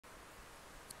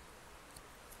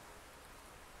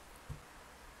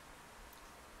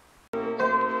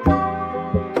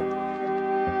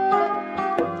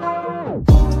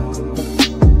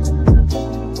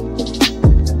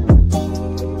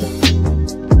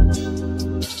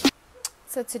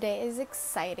So today is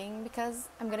exciting because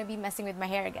I'm gonna be messing with my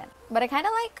hair again. But I kind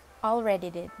of like already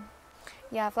did.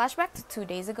 Yeah, flashback to 2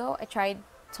 days ago, I tried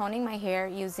toning my hair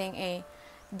using a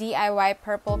DIY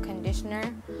purple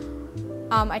conditioner.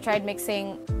 I tried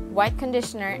mixing white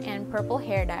conditioner and purple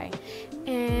hair dye,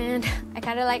 and I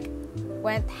kind of like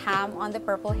went ham on the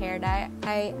purple hair dye.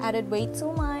 I added way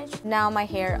too much. Now my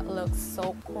hair looks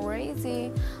so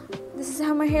crazy. This is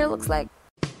how my hair looks like.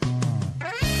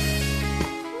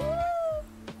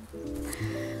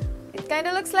 It kind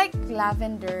of looks like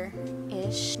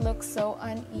lavender-ish. Looks so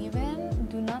uneven.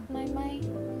 Do not mind my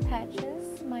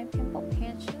patches, my pimple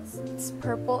patches. It's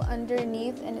purple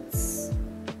underneath and it's,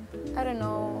 I don't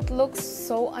know, it looks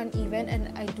so uneven,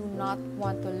 and I do not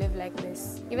want to live like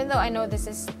this. Even though I know this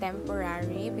is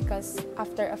temporary because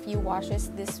after a few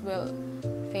washes this will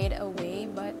fade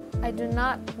away, but I do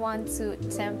not want to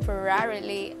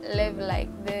temporarily live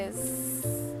like this.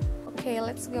 Okay,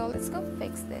 let's go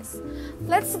fix this.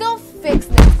 Let's go fix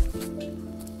this.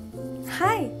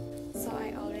 Hi! So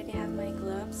I already have my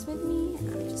gloves with me.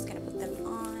 I'm just gonna put them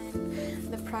on.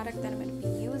 The product that I'm gonna be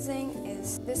using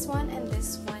is this one and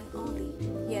this one only.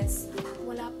 Yes,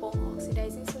 wala pong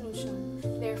oxidizing solution.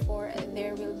 Therefore,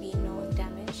 there will be no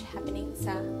damage happening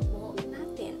sa buhok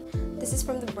natin. This is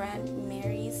from the brand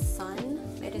Mary's Son.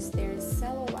 It is their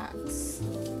Cellowax.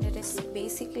 It is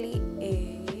basically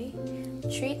a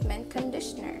treatment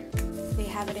conditioner. They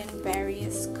have it in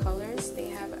various colors. They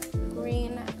have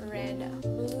green, red,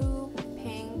 blue,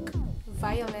 pink,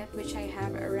 violet, which I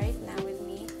have right now with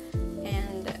me,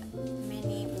 and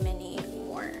many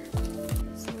more.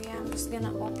 So yeah, I'm just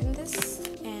gonna open this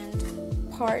and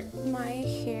part my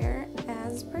hair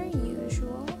as per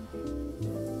usual.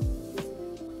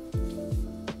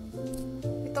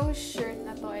 Itong shirt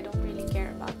na to, I don't really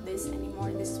care about this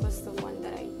anymore. This was the one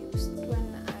that I used when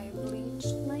I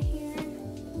bleached my hair.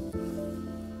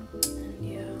 And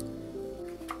yeah,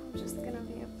 I'm just gonna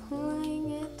be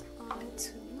applying it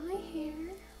onto my hair.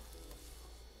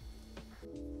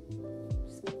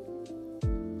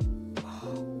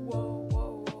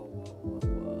 Whoa.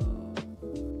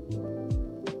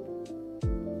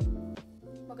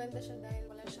 Maganda siya dahil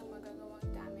wala siyang magagawang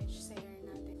damage sa hair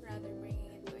natin, rather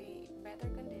bringing it to a better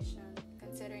condition,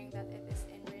 considering that it is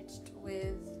enriched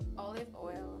with olive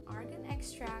oil, argan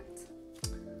extract,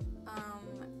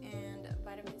 and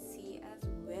vitamin C as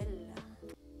well.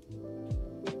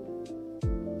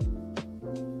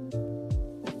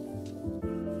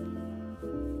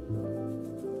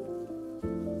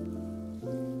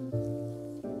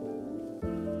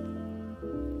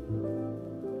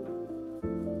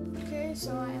 Okay,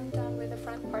 so I am done with the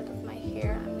front part of my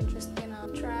hair. I'm just gonna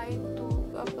try to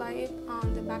apply it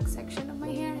on the back section of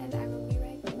my hair, and I will be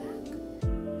right back.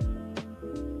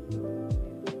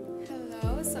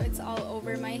 Hello, so it's all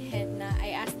over my head na.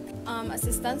 I asked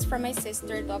assistance from my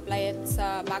sister to apply it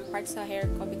sa back part sa hair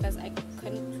ko because I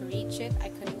couldn't reach it.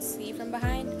 I couldn't see from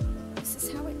behind. This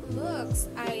is how it looks.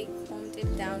 I combed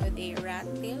it down with a rat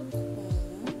tail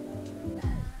comb.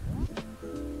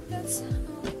 That's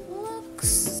how it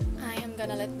looks. I am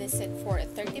gonna let this sit for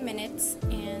 30 minutes,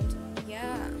 and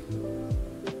yeah.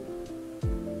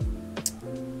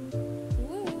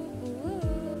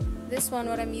 This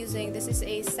one, what I'm using, this is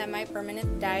a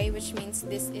semi-permanent dye, which means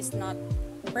this is not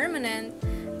permanent.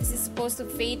 This is supposed to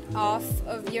fade off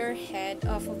of your head,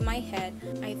 off of my head,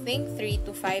 I think 3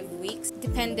 to 5 weeks,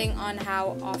 depending on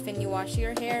how often you wash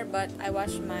your hair, but I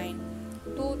wash mine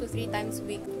 2 to 3 times a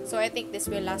week. So I think this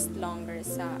will last longer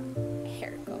sa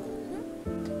hair ko.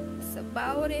 That's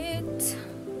about it.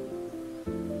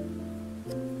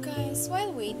 Guys,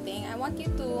 while waiting, I want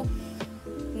you to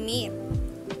meet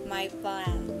my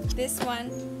plant. This one,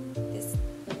 this,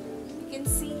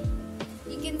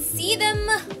 you can see them.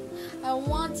 I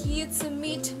want you to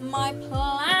meet my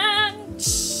plant.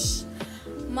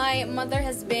 My mother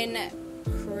has been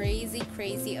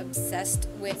crazy obsessed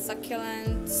with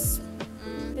succulents.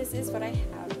 This is what I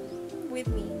have with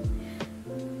me.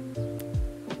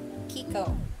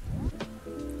 Kiko.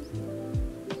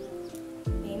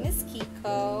 Name is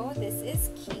Kiko. This is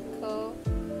Kiko.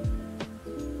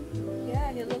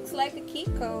 Yeah, he looks like a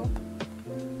Kiko.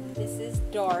 And this is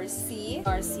Darcy.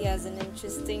 Darcy has an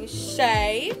interesting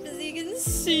shape, as you can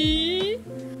see.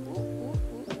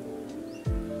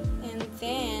 And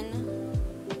then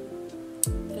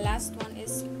the last one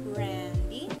is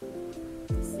Randy.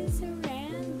 This is a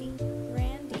Randy.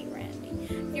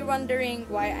 If you're wondering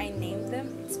why I named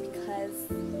them, it's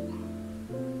because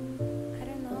I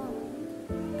don't know.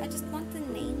 I just want to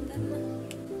name them.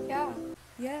 Yeah.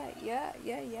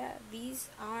 These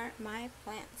are my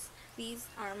plants.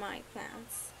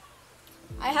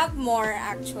 I have more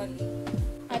actually.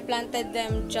 replanted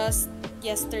them just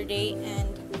yesterday, and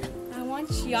I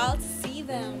want y'all to see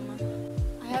them.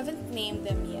 I haven't named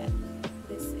them yet.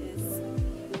 This is,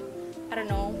 I don't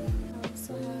know. I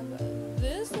also have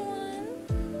this one,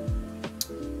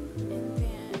 and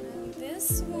then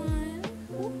this one.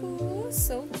 Woohoo!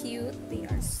 So cute. They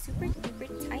are super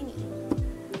duper tiny.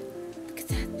 Look at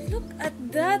that. Look at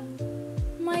that.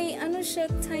 My ano siya,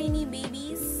 tiny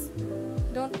babies.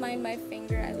 Don't mind my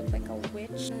finger. I look like a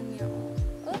witch.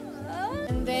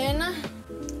 And then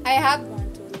I have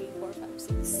 1, 2, 3, 4,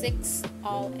 5, 6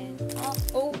 all in all.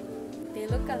 Oh, they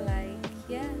look alike.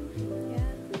 Yeah.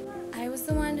 I was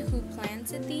the one who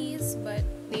planted these, but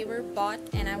they were bought,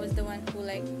 and I was the one who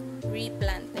like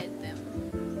replanted them.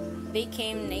 They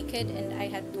came naked, and I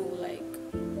had to like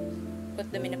put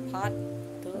them in a pot.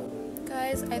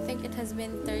 Guys, I think it has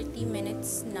been 30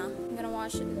 minutes now. I'm gonna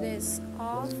wash this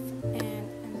off, and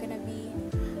I'm gonna be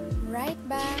right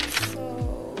back.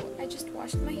 So I just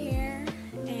washed my hair,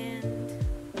 and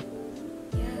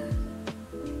yeah,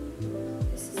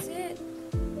 this is it.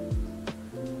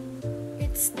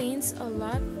 It stains a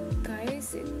lot,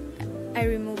 guys. I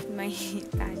removed my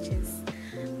patches.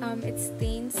 It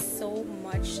stains so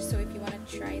much, so if you want to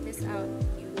try this out,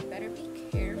 you better be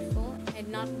careful and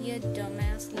not be a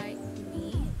dumbass like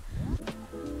me.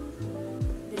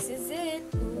 This is it.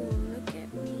 Ooh, look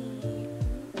at me.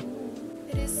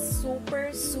 It is super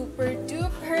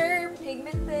duper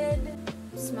pigmented.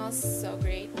 It smells so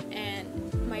great, and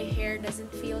my hair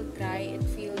doesn't feel dry. It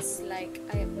feels like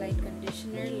I applied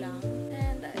conditioner lang.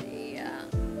 And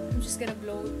I'm just gonna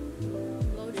blow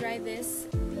dry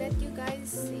this. Let you guys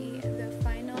see the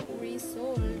final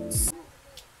results.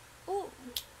 Ooh.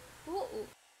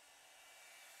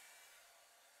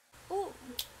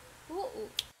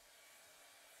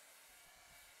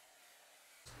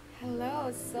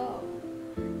 Hello, so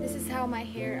this is how my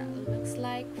hair looks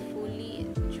like, fully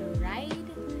dried,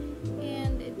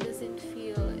 and it doesn't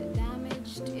feel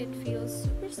damaged. It feels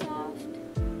super soft.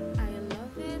 I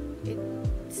love it. It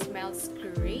smells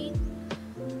great.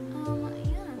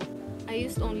 I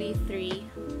used only 3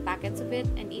 packets of it,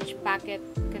 and each packet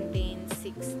contains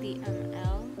 60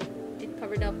 ml. It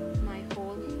covered up my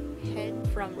whole head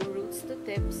from roots to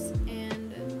tips,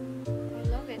 and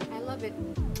I love it.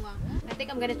 I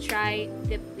think I'm gonna try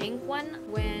the pink one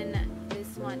when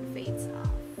this one fades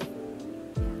off.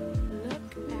 Yeah.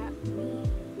 Look at me.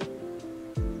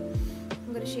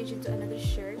 I'm gonna change into another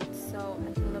shirt so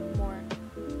I can look more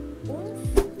oomph.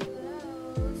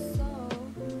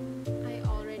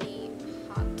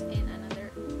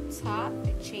 Top.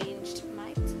 I changed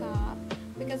my top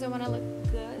because I want to look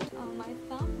good on my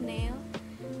thumbnail,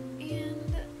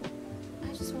 and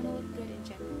I just want to look good in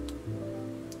general.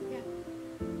 Yeah,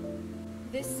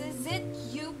 this is it,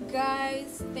 you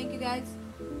guys. Thank you guys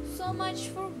so much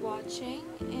for watching,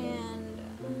 and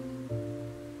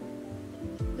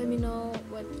let me know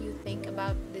what you think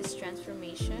about this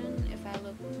transformation. If I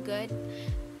look good,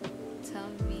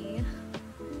 tell me.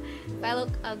 If I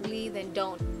look ugly, then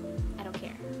don't. I don't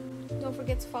care. Don't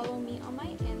forget to follow me on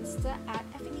my Insta at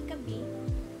FNikaB.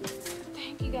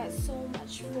 Thank you guys so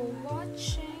much for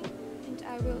watching, and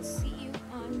I will see you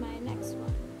on my next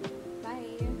one.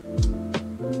 Bye.